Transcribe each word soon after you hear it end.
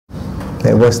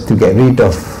That was to get rid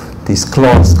of this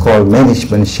clause called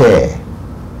management share,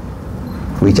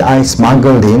 which I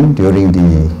smuggled in during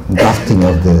the drafting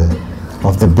of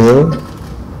the bill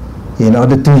in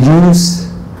order to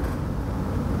use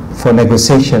for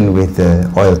negotiation with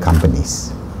the oil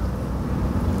companies.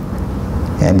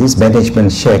 And this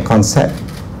management share concept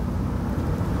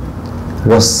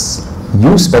was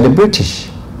used by the British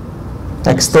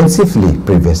extensively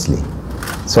previously.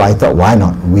 So I thought, why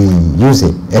not we use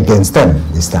it against them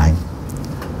this time?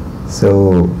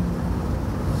 So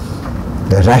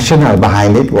the rationale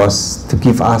behind it was to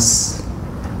give us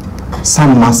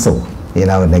some muscle in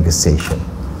our negotiation.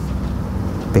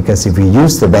 Because if we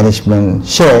use the management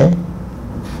share,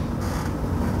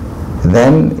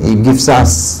 then it gives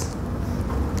us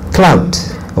clout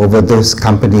over those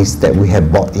companies that we have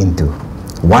bought into.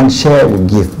 One share will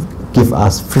give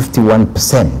us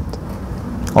 51%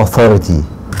 authority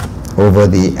over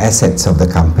the assets of the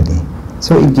company.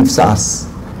 So it gives us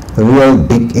a real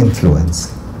big influence.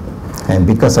 And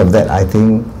because of that, I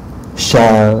think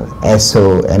Shell,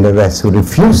 Esso, and the rest who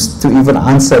refused to even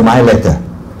answer my letter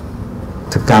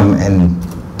to come and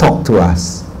talk to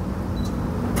us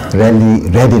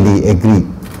readily agreed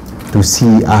to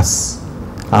see us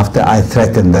after I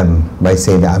threatened them by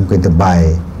saying that I'm going to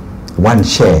buy one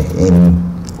share in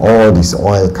all these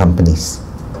oil companies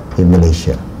in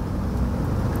Malaysia.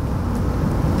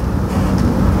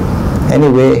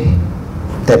 Anyway,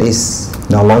 that is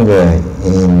no longer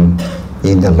in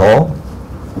the law.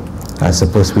 I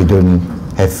suppose we don't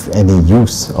have any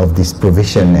use of this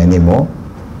provision anymore,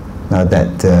 now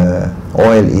that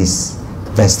oil is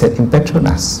vested in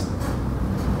Petronas.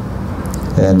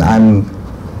 And I'm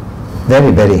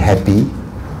very happy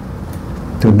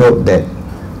to note that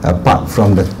apart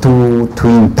from the two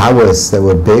twin towers that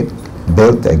were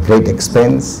built at great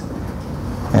expense,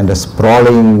 and the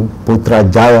sprawling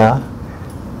Putrajaya,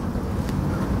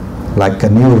 like a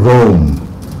new Rome,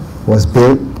 was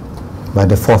built by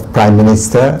the 4th Prime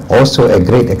Minister, also at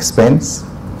great expense,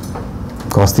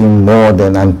 costing more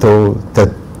than, I'm told,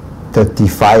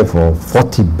 35 or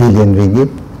 40 billion ringgit.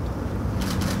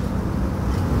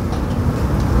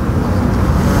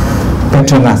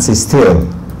 Petronas is still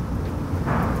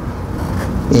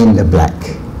in the black,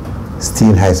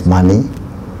 still has money,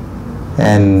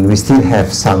 and we still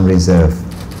have some reserve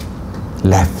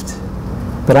left.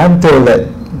 But I'm told that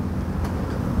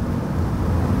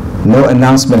no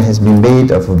announcement has been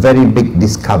made of a very big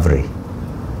discovery.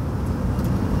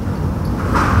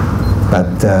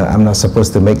 But I'm not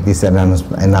supposed to make this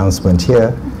announcement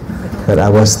here, but I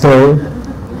was told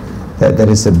that there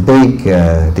is a big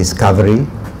discovery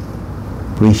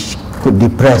which could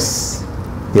depress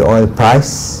the oil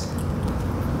price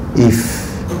if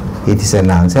it is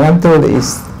announced. And I'm told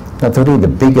it's not only the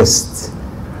biggest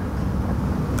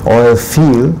oil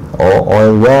field or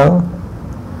oil well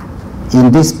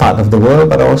in this part of the world,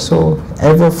 but also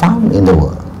ever found in the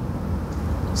world.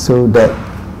 So that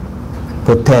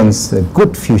portends a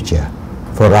good future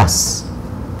for us,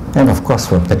 and of course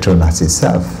for Petronas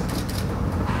itself.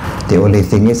 The only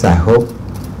thing is, I hope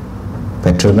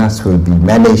Petronas will be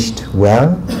managed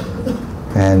well,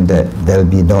 and that there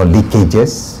will be no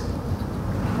leakages,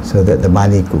 so that the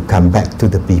money could come back to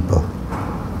the people.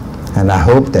 And I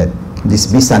hope that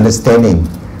this misunderstanding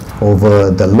over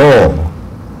the law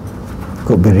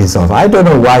could be resolved. I don't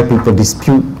know why people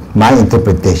dispute my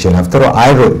interpretation. After all,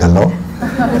 I wrote the law.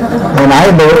 And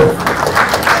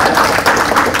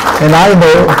I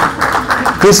know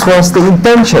this was the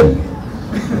intention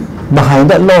behind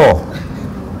that law.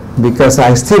 Because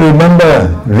I still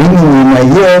remember ringing in my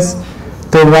ears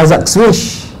Tengku Razalegh's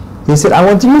wish. He said, I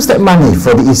want to use that money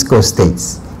for the East Coast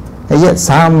states. And yet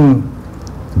some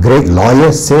great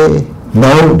lawyers say,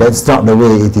 no, that's not the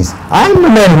way it is. I'm the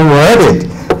man who heard it,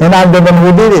 and I'm the one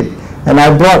who did it. And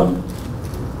I brought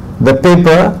the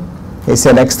paper. It's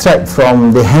an extract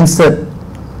from the Hansard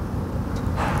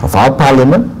of our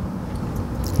parliament,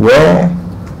 where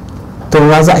Tengku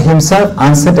Razaleigh himself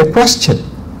answered a question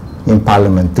in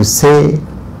parliament to say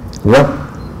what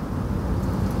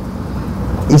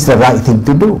is the right thing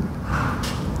to do.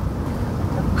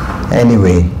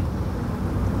 Anyway,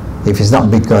 if it's not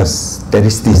because there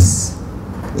is this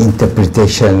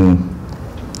interpretation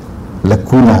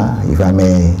lacuna, if I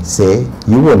may say,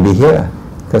 you won't be here,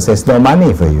 because there's no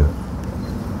money for you.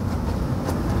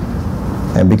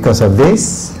 And because of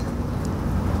this,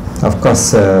 of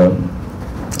course,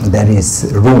 there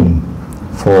is room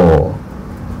for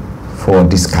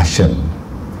discussion.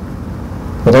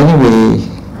 But anyway,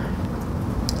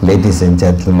 ladies and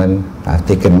gentlemen, I've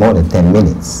taken more than 10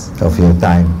 minutes of your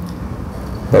time.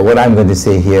 But what I'm going to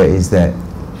say here is that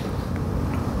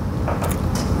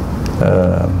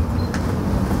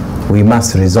we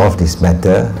must resolve this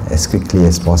matter as quickly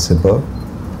as possible,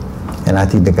 and I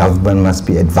think the government must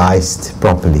be advised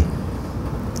properly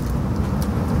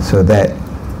so that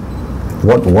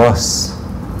what was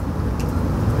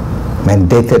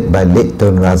mandated by late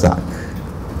Tengku Razaleigh,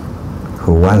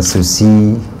 who wants to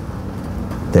see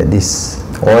that this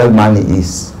oil money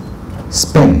is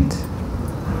spent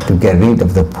to get rid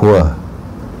of the poor,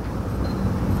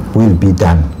 will be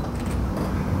done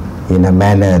in a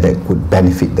manner that could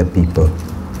benefit the people,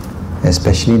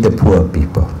 especially the poor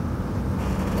people.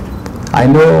 I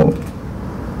know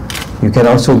you can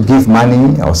also give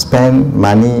money or spend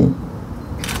money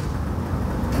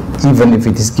even if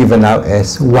it is given out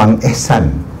as wang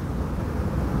ehsan.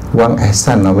 Wang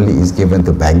ehsan normally is given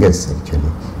to beggars actually.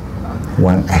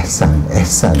 Wang ehsan,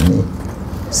 ehsan ni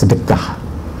sedekah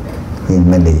in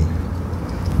Malay.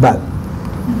 But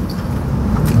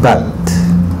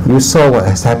you saw what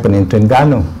has happened in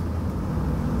Terengganu.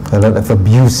 A lot of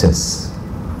abuses,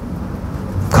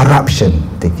 corruption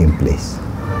taking place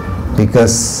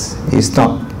because it's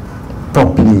not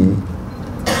properly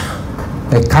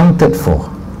accounted for.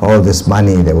 All this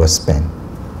money that was spent,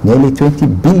 nearly 20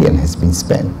 billion has been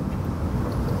spent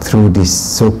through this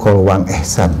so-called wang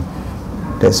ehsan.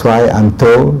 That's why I'm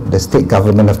told the state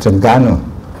government of Terengganu,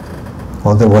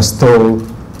 although was told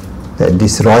that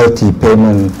this royalty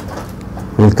payment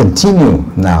will continue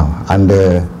now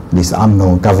under this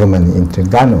UMNO government in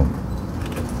Terengganu,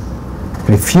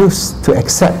 refused to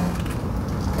accept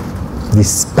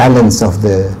this balance of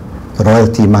the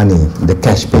royalty money, the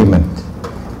cash payment,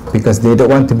 because they don't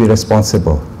want to be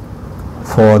responsible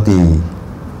for the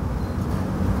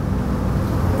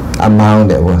amount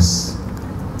that was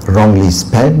wrongly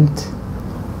spent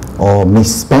or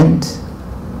misspent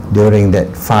during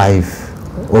that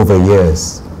 5 over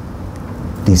years.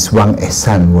 This wang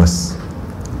ehsan was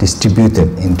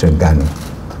distributed in Terengganu.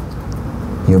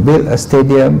 You build a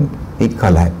stadium, it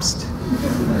collapsed.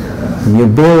 You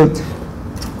build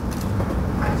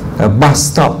a bus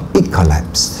stop, it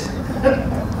collapsed.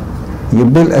 You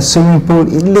build a swimming pool,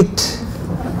 it leaked.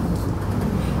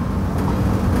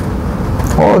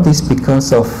 All this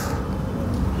because of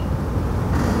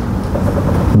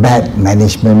bad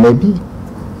management maybe.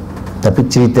 Tapi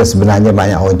cerita sebenarnya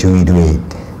banyak orang curi duit.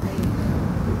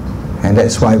 And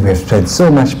that's why we have spent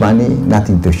so much money,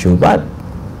 nothing to show. But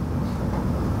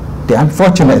the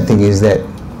unfortunate thing is that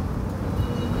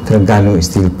Terengganu is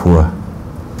still poor.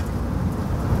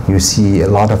 You see a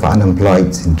lot of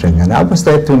unemployed in Terengganu. I was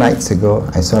there 2 nights ago.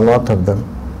 I saw a lot of them.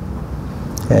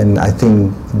 And I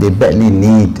think they badly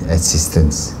need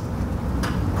assistance.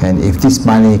 And if this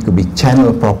money could be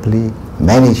channeled properly,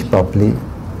 managed properly,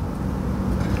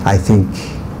 I think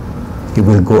it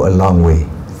will go a long way.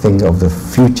 Think of the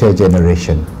future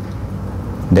generation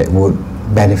that would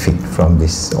benefit from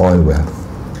this oil wealth.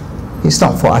 It's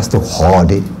not for us to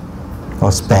hoard it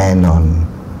or spend on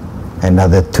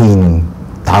another twin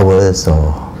towers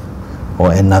or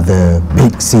another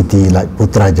big city like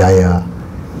Putrajaya.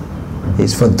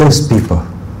 It's for those people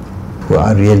who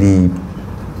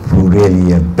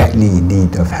really are badly in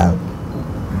need of help.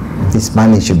 This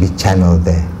money should be channeled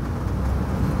there.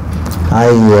 I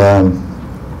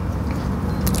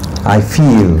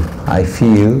feel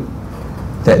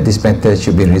that this matter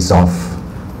should be resolved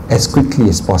as quickly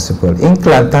as possible. In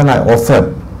Kelantan, I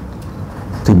offered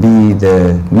to be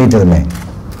the middleman.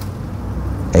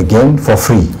 Again, for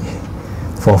free.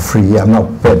 For free, I'm not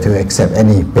prepared to accept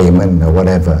any payment or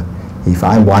whatever. If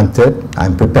I'm wanted,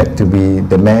 I'm prepared to be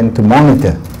the man to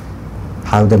monitor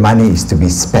how the money is to be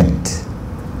spent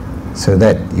so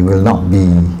that it will not be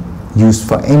used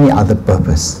for any other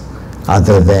purpose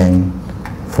other than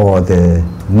for the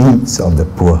needs of the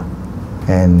poor.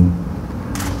 And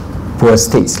poor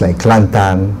states like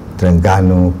Kelantan,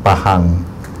 Terengganu, Pahang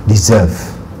deserve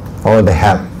all the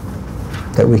help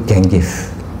that we can give,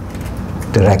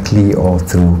 directly or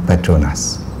through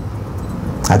Petronas.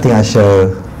 I think I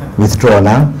shall withdraw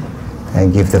now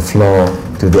and give the floor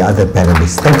to the other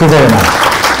panelists. Thank you very much.